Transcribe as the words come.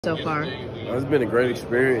so far? It's been a great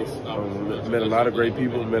experience. Met a lot of great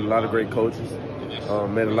people, met a lot of great coaches,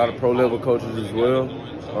 met a lot of pro-level coaches as well.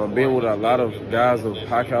 Been with a lot of guys of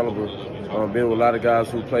high caliber, been with a lot of guys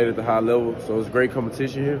who played at the high level. So it's great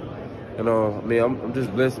competition here. And I'm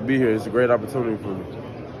just blessed to be here. It's a great opportunity for me.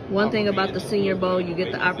 One thing about the Senior Bowl, you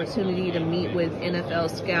get the opportunity to meet with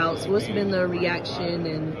NFL scouts. What's been the reaction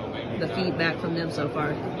and the feedback from them so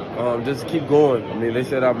far? Just keep going. I mean, they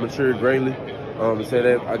said I've matured greatly. They said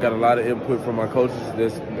that I got a lot of input from my coaches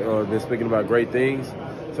that's speaking about great things.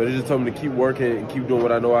 So they just told me to keep working and keep doing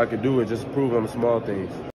what I know I can do and just improve on the small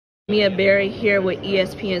things. Mia Berry here with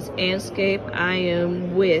ESPN's Anscape. I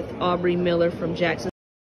am with Aubrey Miller from Jackson.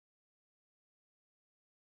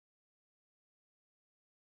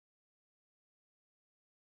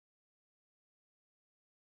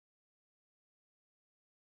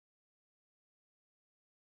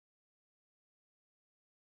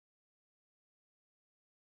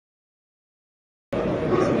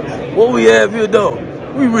 What we have here, though,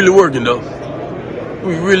 we really working, though.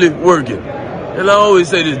 We really working. And I always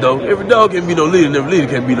say this, though, every dog can't be no leader, and every leader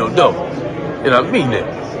can't be no dog. And I mean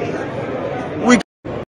that.